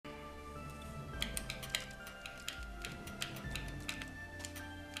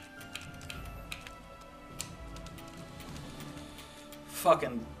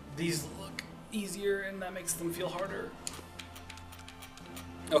fucking, these look easier and that makes them feel harder.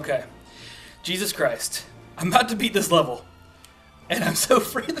 Okay. Jesus Christ. I'm about to beat this level. And I'm so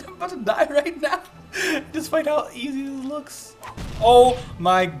afraid that I'm about to die right now. Despite how easy this looks. Oh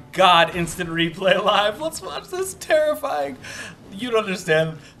my god, instant replay live. Let's watch this. Terrifying. You don't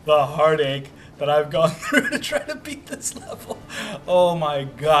understand the heartache that I've gone through to try to beat this level. Oh my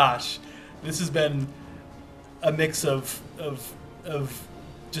gosh. This has been a mix of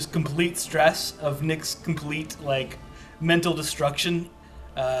just complete stress, of Nick's complete like mental destruction.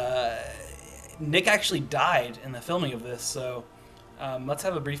 Nick actually died in the filming of this, so let's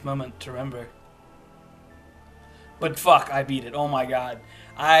have a brief moment to remember. But fuck, I beat it. Oh my god.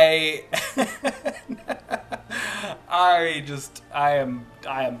 I am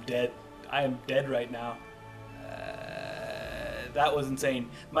dead. I am dead right now. That was insane.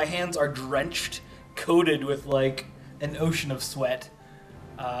 My hands are drenched, coated with like an ocean of sweat.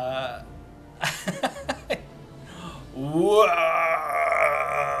 Whoa!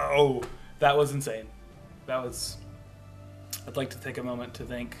 That was insane. That was... I'd like to take a moment to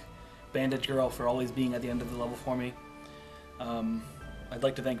thank Bandage Girl for always being at the end of the level for me. I'd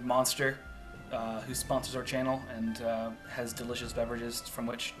like to thank Monster, who sponsors our channel and has delicious beverages from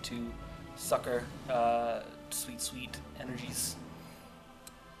which to sucker sweet, sweet energies.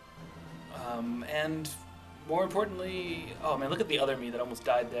 And more importantly... Oh man, look at the other me that almost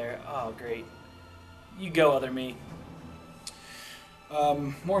died there. Oh, great. You go, other me.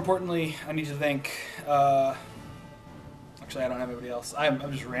 More importantly, I need to thank... Actually, I don't have anybody else.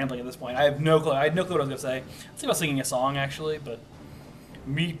 I'm just rambling at this point. I have no clue. I had no clue what I was going to say. I was thinking about singing a song, actually, but...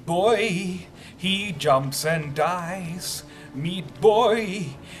 Meat boy, he jumps and dies. Meat boy,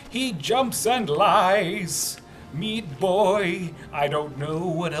 he jumps and lies. Meat boy, I don't know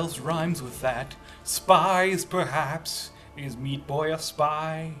what else rhymes with that. Spies, perhaps. Is Meat Boy a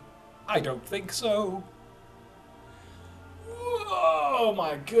spy? I don't think so. Oh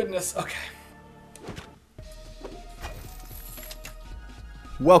my goodness. Okay.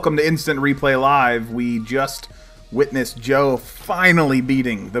 Welcome to Instant Replay Live. We just witnessed Joe finally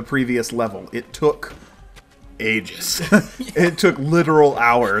beating the previous level. It took ages. It took literal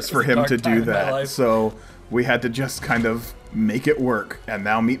hours for him to do that. So we had to just kind of make it work. And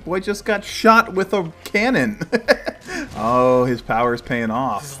now Meat Boy just got shot with a cannon. Oh, his power's paying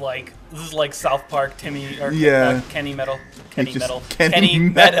off. This is like South Park Timmy or Kenny Metal. Kenny just Metal. Kenny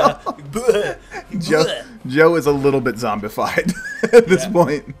Meta. Joe is a little bit zombified at this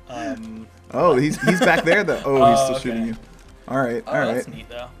point. Oh, he's back there though. Oh, he's still shooting you. All right, all right. That's neat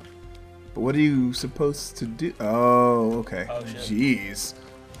though. But what are you supposed to do? Oh, okay. Oh, shit. Jeez.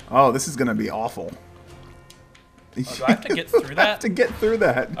 Oh, this is gonna be awful. Oh, do I have to get through that? I have to get through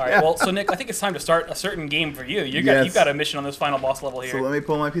that. All right. Well, so Nick, I think it's time to start a certain game for you. You've got a mission on this final boss level here. So let me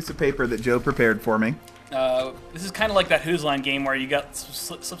pull my piece of paper that Joe prepared for me. This is kind of like that Who's Line game where you got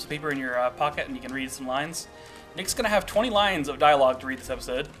slips of paper in your pocket and you can read some lines. Nick's gonna have 20 lines of dialogue to read this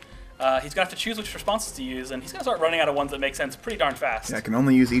episode. He's gonna have to choose which responses to use, and he's gonna start running out of ones that make sense pretty darn fast. Yeah, I can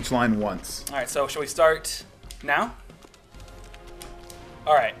only use each line once. All right. So shall we start now?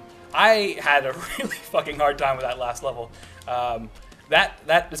 All right. I had a really fucking hard time with that last level.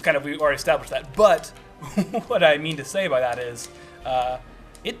 That is kind of, we already established that. But what I mean to say by that is,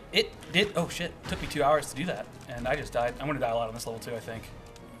 it did. Oh shit! It took me 2 hours to do that, and I just died. I'm gonna die a lot on this level too, I think.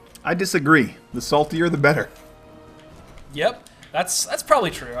 I disagree. The saltier, the better. Yep, that's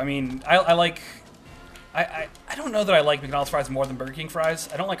probably true. I mean, I like. I don't know that I like McDonald's fries more than Burger King fries.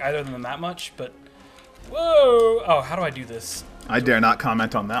 I don't like either of them that much, but whoa! Oh, how do I do this? I dare not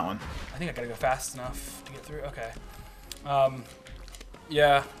comment on that one. I think I gotta go fast enough to get through. Okay.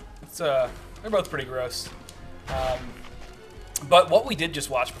 Yeah, it's they're both pretty gross. But what we did just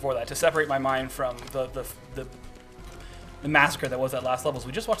watch before that, to separate my mind from the massacre that was that last level, is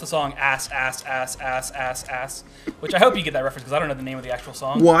we just watched the song Ass, Ass, Ass, Ass, Ass, Ass, which I hope you get that reference because I don't know the name of the actual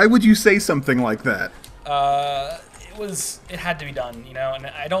song. Why would you say something like that? It had to be done, you know, and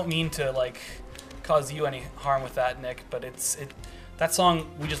I don't mean to like cause you any harm with that, Nick, but that song,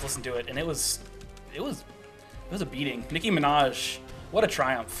 we just listened to it and it was a beating. Nicki Minaj, what a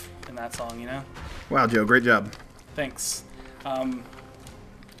triumph in that song, you know? Wow, Joe, great job. Thanks.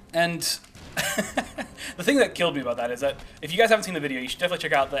 And the thing that killed me about that is that if you guys haven't seen the video, you should definitely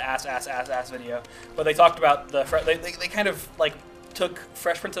check out the Ass, Ass, Ass, Ass video. But they talked about they kind of like took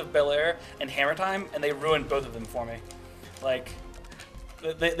Fresh Prince of Bel-Air and Hammer Time and they ruined both of them for me. Like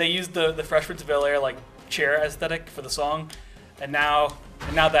they used the Fresh Prince of Bel-Air like chair aesthetic for the song, and now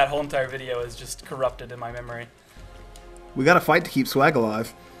that whole entire video is just corrupted in my memory. We got to fight to keep swag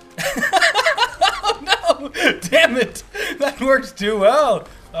alive. Oh no! No! Damn it! That works too well.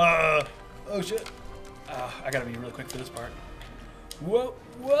 Oh shit. I gotta be really quick for this part. Whoa,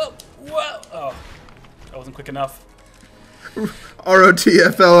 whoa, whoa. Oh, that wasn't quick enough.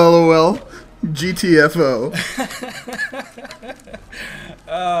 ROTFLLOL GTFO.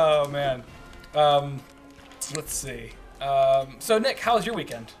 Oh man. Let's see. So Nick, how was your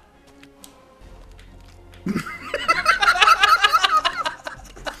weekend?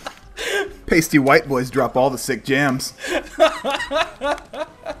 Pasty white boys drop all the sick jams.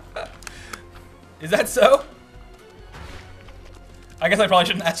 Is that so? I guess I probably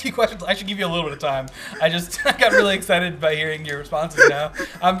shouldn't ask you questions. I should give you a little bit of time. I got really excited by hearing your responses now.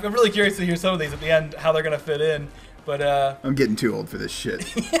 I'm really curious to hear some of these at the end, how they're going to fit in. But I'm getting too old for this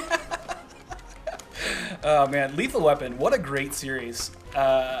shit. Oh man, Lethal Weapon, what a great series.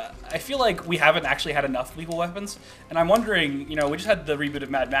 I feel like we haven't actually had enough Lethal Weapons, and I'm wondering, we just had the reboot of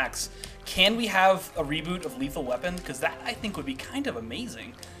Mad Max. Can we have a reboot of Lethal Weapon? Because that, I think, would be kind of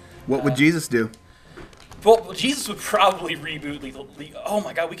amazing. What would Jesus do? Well, Jesus would probably reboot Lethal. Oh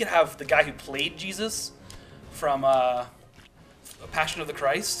my God, we could have the guy who played Jesus from Passion of the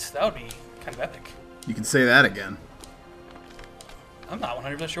Christ. That would be kind of epic. You can say that again. I'm not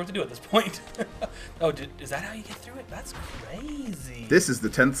 100% sure what to do at this point. Oh, is that how you get through it? That's crazy. This is the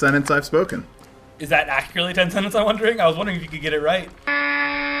 10th sentence I've spoken. Is that accurately 10 sentences, I'm wondering? I was wondering if you could get it right.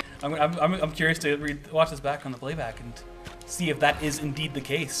 I'm curious to watch this back on the playback and see if that is indeed the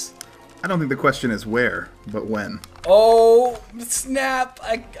case. I don't think the question is where, but when. Oh, snap.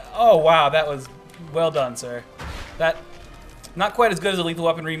 Oh, wow. That was well done, sir. That, not quite as good as a Lethal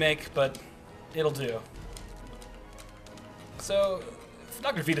Weapon remake, but it'll do. So, if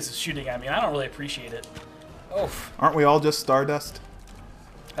Dr. Fetus is shooting at me, I don't really appreciate it. Oh. Aren't we all just stardust?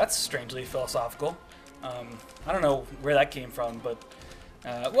 That's strangely philosophical. I don't know where that came from, but...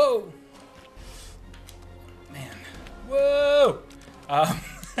 whoa! Man. Whoa!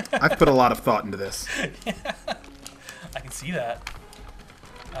 I've put a lot of thought into this. Yeah, I can see that.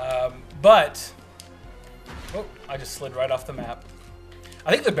 But... Oh, I just slid right off the map.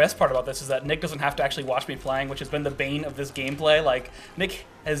 I think the best part about this is that Nick doesn't have to actually watch me playing, which has been the bane of this gameplay. Like, Nick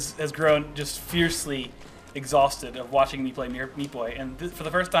has grown just fiercely exhausted of watching me play Meat Boy, and for the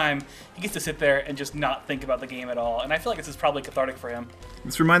first time, he gets to sit there and just not think about the game at all. And I feel like this is probably cathartic for him.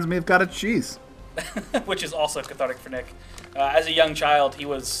 This reminds me of cottage cheese. Which is also cathartic for Nick. As a young child, he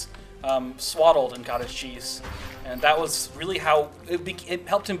was swaddled in cottage cheese, and that was really how it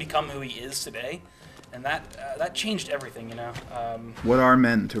helped him become who he is today. And that changed everything, What are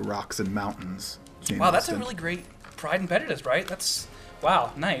men to rocks and mountains? Jane wow, that's Austen. a really great Pride and Prejudice, right? That's,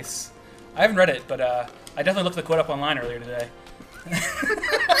 wow, nice. I haven't read it, but I definitely looked the quote up online earlier today.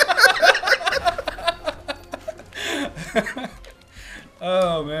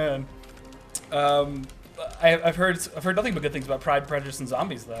 Oh man, I've heard nothing but good things about Pride, Prejudice, and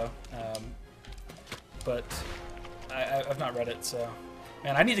Zombies though, but I've not read it. So,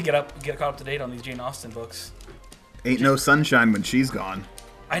 man, I need to get caught up to date on these Jane Austen books. Ain't no sunshine when she's gone.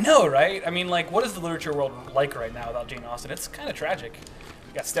 I know, right? I mean, like, what is the literature world like right now without Jane Austen? It's kind of tragic.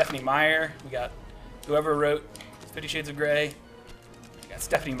 We got Stephanie Meyer. We got whoever wrote 50 Shades of Grey. We got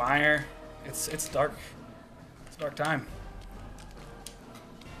Stephanie Meyer. It's dark. It's a dark time.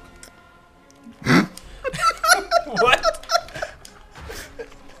 What?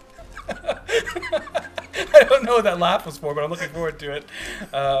 I don't know what that laugh was for, but I'm looking forward to it.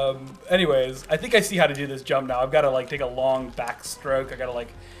 Anyways, I think I see how to do this jump now. I've got to like take a long backstroke. I got to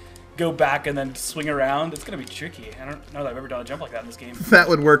like go back and then swing around. It's gonna be tricky. I don't know that I've ever done a jump like that in this game. That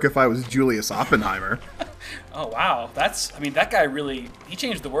would work if I was Julius Oppenheimer. Oh wow, I mean, that guy really, he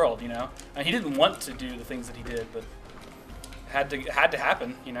changed the world, And he didn't want to do the things that he did, but it had to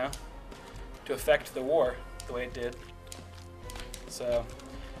happen, to affect the war the way it did. So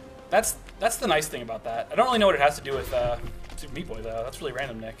that's the nice thing about that. I don't really know what it has to do with Super Meat Boy though. That's really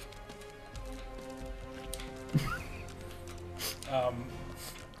random, Nick.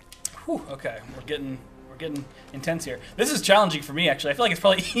 Whew, okay, we're getting intense here. This is challenging for me, actually. I feel like it's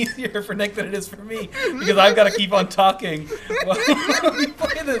probably easier for Nick than it is for me because I've got to keep on talking while we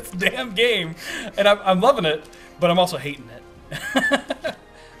play this damn game, and I'm loving it, but I'm also hating it.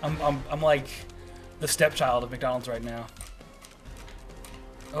 I'm like the stepchild of McDonald's right now.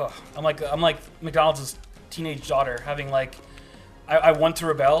 Ugh, I'm like McDonald's teenage daughter, having like I want to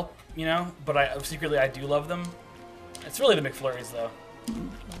rebel, but secretly I do love them. It's really the McFlurries though.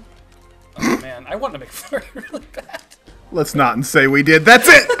 Oh man, I want a McFlurry really bad. Let's not say we did. That's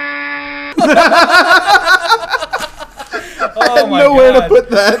it! Oh my nowhere God. to put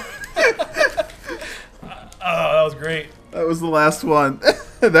that. Oh, that was great. That was the last one.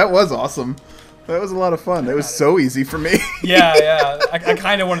 That was awesome. That was a lot of fun. It was so easy for me. Yeah. I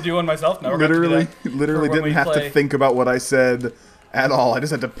kind of want to do one myself now. Literally didn't have to think about what I said at all. I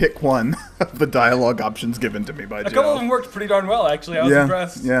just had to pick one of the dialogue options given to me by Joe. A couple of them worked pretty darn well, actually. I was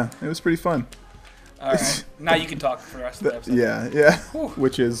impressed. Yeah, it was pretty fun. All right. Now you can talk for the rest of the episode. Yeah.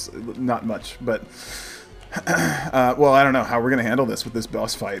 Which is not much, but... well, I don't know how we're going to handle this with this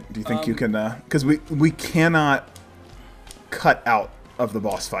boss fight. Do you think you can... Because we cannot cut out of the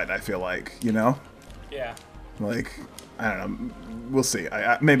boss fight, I feel like, you know? Yeah. Like, I don't know. We'll see.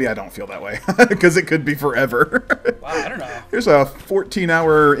 Maybe I don't feel that way, because it could be forever. Wow, I don't know. Here's a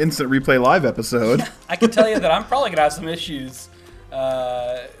 14-hour instant replay live episode. I can tell you that I'm probably going to have some issues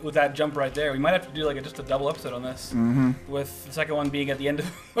with that jump right there. We might have to do just a double episode on this, with the second one being at the end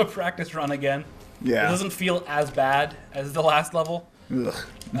of a practice run again. Yeah. It doesn't feel as bad as the last level. Ugh.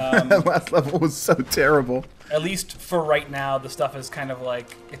 That last level was so terrible. At least for right now, the stuff is kind of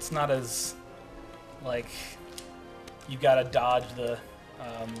it's not as, you gotta dodge the...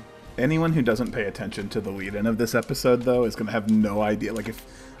 Anyone who doesn't pay attention to the lead-in of this episode, though, is going to have no idea.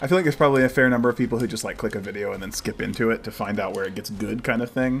 I feel like there's probably a fair number of people who just click a video and then skip into it to find out where it gets good, kind of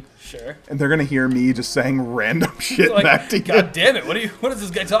thing. Sure. And they're gonna hear me just saying random shit back to you. God damn it! What is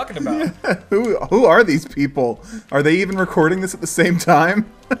this guy talking about? Yeah. Who are these people? Are they even recording this at the same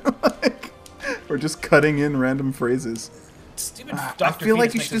time? Or just cutting in random phrases? Stupid I feel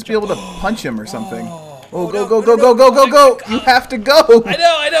like you should just be able to punch him or something. Go! You have to go.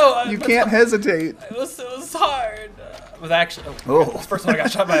 I know. You can't hesitate. It was hard. It was actually. Oh. The first one I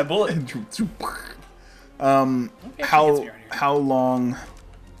got shot by a bullet. How long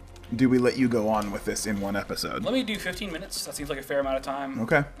do we let you go on with this in one episode? Let me do 15 minutes. That seems like a fair amount of time.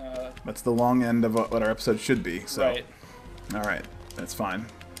 Okay. That's the long end of what our episode should be. So. Right. All right. That's fine.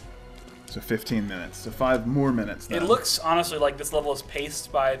 So 15 minutes. So 5 more minutes then. It looks honestly like this level is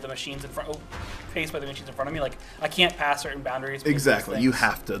paced by the machines in front. Paced by the machines in front of me. I can't pass certain boundaries. Exactly. You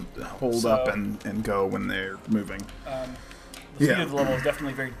have to hold up and go when they're moving. The speed of the level is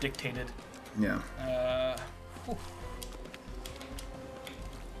definitely very dictated. Yeah.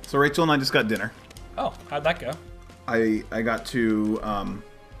 So Rachel and I just got dinner. Oh, how'd that go? I got to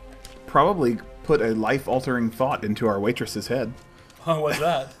probably put a life-altering thought into our waitress's head. Oh, what's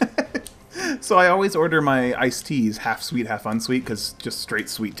that? So I always order my iced teas half sweet, half unsweet, because just straight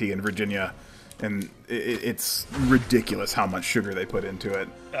sweet tea in Virginia, and it's ridiculous how much sugar they put into it.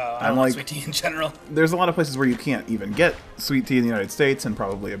 I don't like sweet tea in general. There's a lot of places where you can't even get sweet tea in the United States and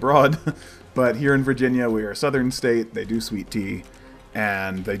probably abroad, but here in Virginia, we are a southern state, they do sweet tea,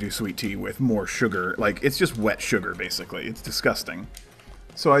 and they do sweet tea with more sugar. It's just wet sugar, basically. It's disgusting.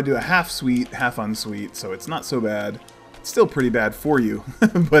 So I do a half sweet, half unsweet, so it's not so bad. It's still pretty bad for you,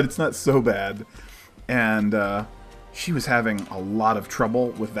 but it's not so bad. And she was having a lot of trouble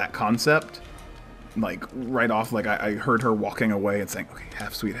with that concept. Right off, I heard her walking away and saying, okay,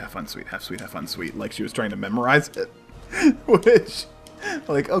 half sweet, half unsweet, half sweet, half unsweet. She was trying to memorize it. Which,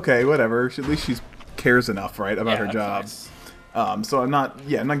 okay, whatever. At least she cares enough, right, about her job. Nice. So I'm not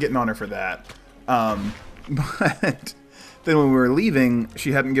getting on her for that. But... Then when we were leaving,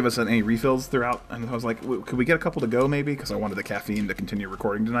 she hadn't given us any refills throughout, and I was like, could we get a couple to go maybe? Because I wanted the caffeine to continue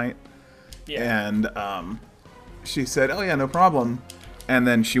recording tonight. Yeah. And she said, oh yeah, no problem. And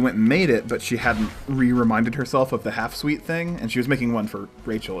then she went and made it, but she hadn't reminded herself of the half-sweet thing, and she was making one for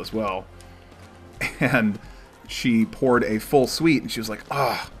Rachel as well. And she poured a full sweet, and she was like,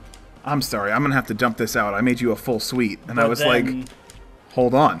 I'm sorry, I'm going to have to dump this out. I made you a full sweet. And I was like,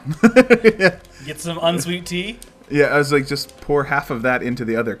 hold on. Get some unsweet tea? Yeah, I was like, just pour half of that into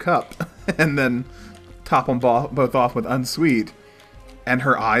the other cup, and then top them both off with unsweet. And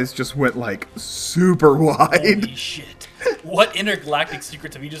her eyes just went super wide. Holy shit! What intergalactic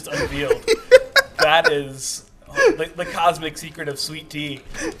secrets have you just unveiled? That is the cosmic secret of sweet tea.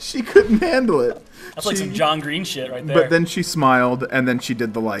 She couldn't handle it. That's some John Green shit right there. But then she smiled, and then she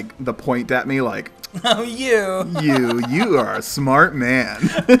did the point at me oh, you are a smart man.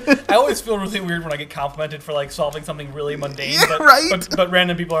 I always feel really weird when I get complimented for solving something really mundane. Yeah, but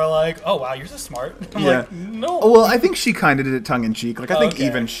random people are like, oh wow, you're so smart. I'm like, no. Well, I think she kind of did it tongue in cheek. I think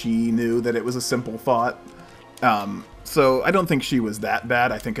even she knew that it was a simple thought. So I don't think she was that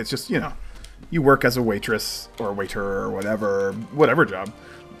bad. I think it's just, you work as a waitress or a waiter or whatever job,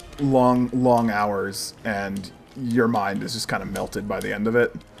 long hours, and your mind is just kind of melted by the end of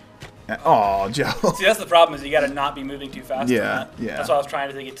it. Oh, Joe. See, that's the problem, is you got to not be moving too fast. Yeah. That's why I was trying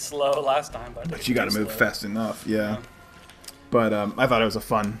to take it slow last time. But you got to move fast enough, yeah. But I thought it was a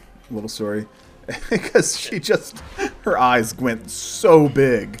fun little story. Because her eyes went so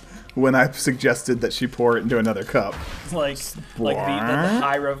big when I suggested that she pour it into another cup. Like the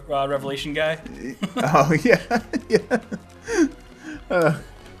high revelation guy. Oh yeah, yeah.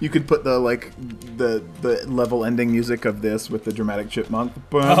 You could put the level ending music of this with the dramatic chipmunk.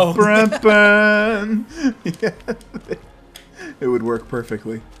 Oh. Yeah. It would work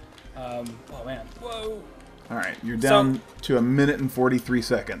perfectly. Oh man. Whoa. All right, you're down to 1 minute and 43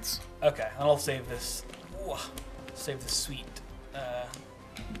 seconds. Okay, and I'll save this. Save the sweet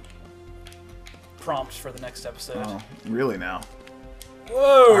prompt for the next episode. Oh, really now?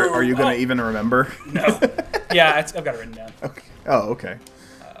 Whoa! Are you gonna even remember? No. Yeah, I've got it written down. Okay. Oh, okay.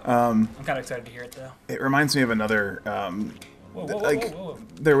 I'm kind of excited to hear it though. It reminds me of another. Whoa.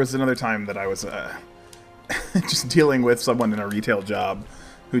 There was another time that I was just dealing with someone in a retail job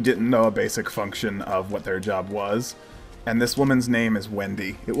who didn't know a basic function of what their job was. And this woman's name is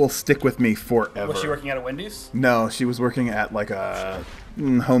Wendy. It will stick with me forever. Was she working at a Wendy's? No, she was working at like a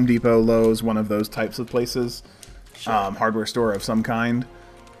Home Depot, Lowe's, one of those types of places. Sure. Hardware store of some kind.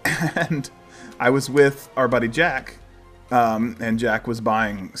 And I was with our buddy Jack, and Jack was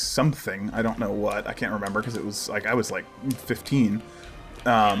buying something. I don't know what. I can't remember because it was like I was like 15.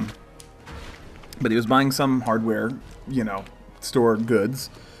 But he was buying some hardware, store goods,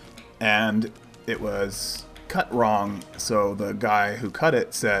 and it was cut wrong. So the guy who cut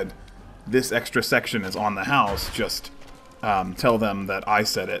it said, "This extra section is on the house. Just tell them that I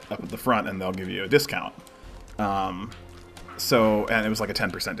said it up at the front, and they'll give you a discount." And it was like a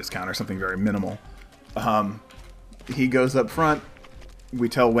 10% discount or something very minimal. He goes up front. We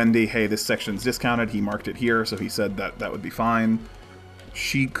tell Wendy, "Hey, this section's discounted." He marked it here, so he said that would be fine.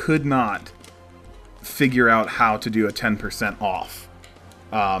 She could not figure out how to do a 10% off.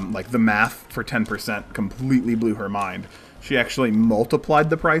 Like the math for 10% completely blew her mind. She actually multiplied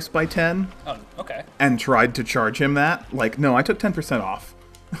the price by 10. Oh, okay. And tried to charge him that. Like, no, I took 10% off.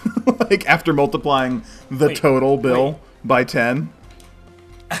 Like after multiplying the total bill by 10.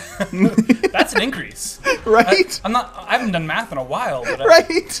 That's an increase. Right? I haven't done math in a while, but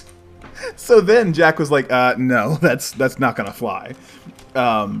right? So then Jack was like, no, that's not gonna fly.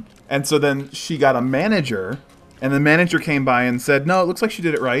 And so then she got a manager, and the manager came by and said, "No, it looks like she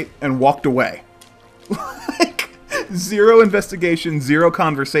did it right," and walked away. Like, zero investigation, zero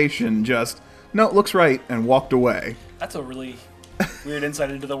conversation, just, "No, it looks right," and walked away. That's a really weird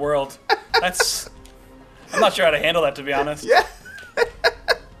insight into the world. I'm not sure how to handle that, to be honest. Yeah.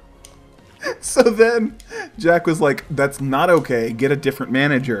 So then Jack was like, "That's not okay. Get a different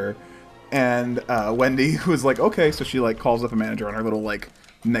manager." And Wendy was like, "Okay." So she like calls up a manager on her little like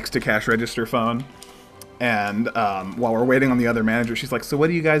next to cash register phone. And while we're waiting on the other manager, she's like, "So what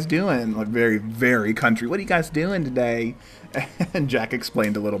are you guys doing?" Like very, very country. "What are you guys doing today?" And Jack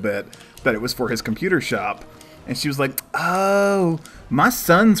explained a little bit that it was for his computer shop. And she was like, "Oh, my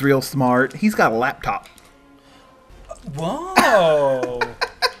son's real smart. He's got a laptop." Whoa.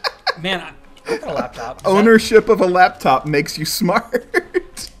 Man, I got a laptop. Ownership of a laptop makes you smart.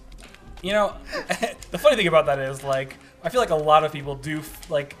 The funny thing about that is, like, I feel like a lot of people do,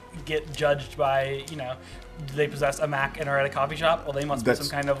 like, get judged by, do they possess a Mac and are at a coffee shop? Well, they must be some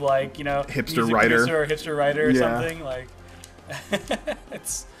kind of, like, hipster music writer. producer or hipster writer or something. Like,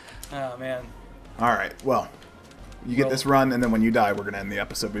 oh, man. All right, well, you get this run, and then when you die, we're going to end the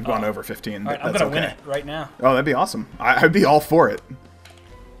episode. We've gone over 15, all right, but I'm that's going to okay. win it right now. Oh, that'd be awesome. I'd be all for it.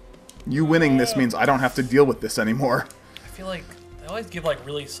 You winning this means I don't have to deal with this anymore. I feel like they always give like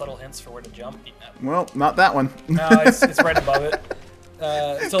really subtle hints for where to jump. Well, not that one. No, it's right above it.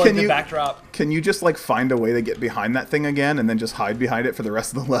 So like the backdrop. Can you just like find a way to get behind that thing again and then just hide behind it for the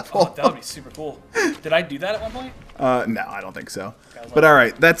rest of the level? Oh, that would be super cool. Did I do that at one point? No, I don't think so. But all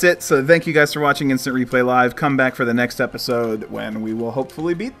right, that's it. So thank you guys for watching Instant Replay Live. Come back for the next episode when we will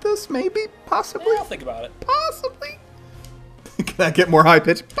hopefully beat this. Maybe, possibly. I'll think about it. Possibly. Can I get more high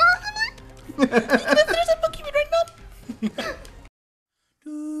pitch? Possibly. There's a Pokemon right now.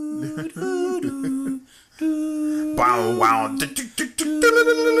 Wow, wow.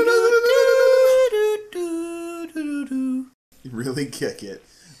 Really kick it.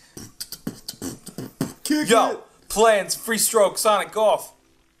 Kick Yo, it. plans, free stroke, Sonic Golf.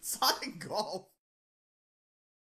 Sonic Golf.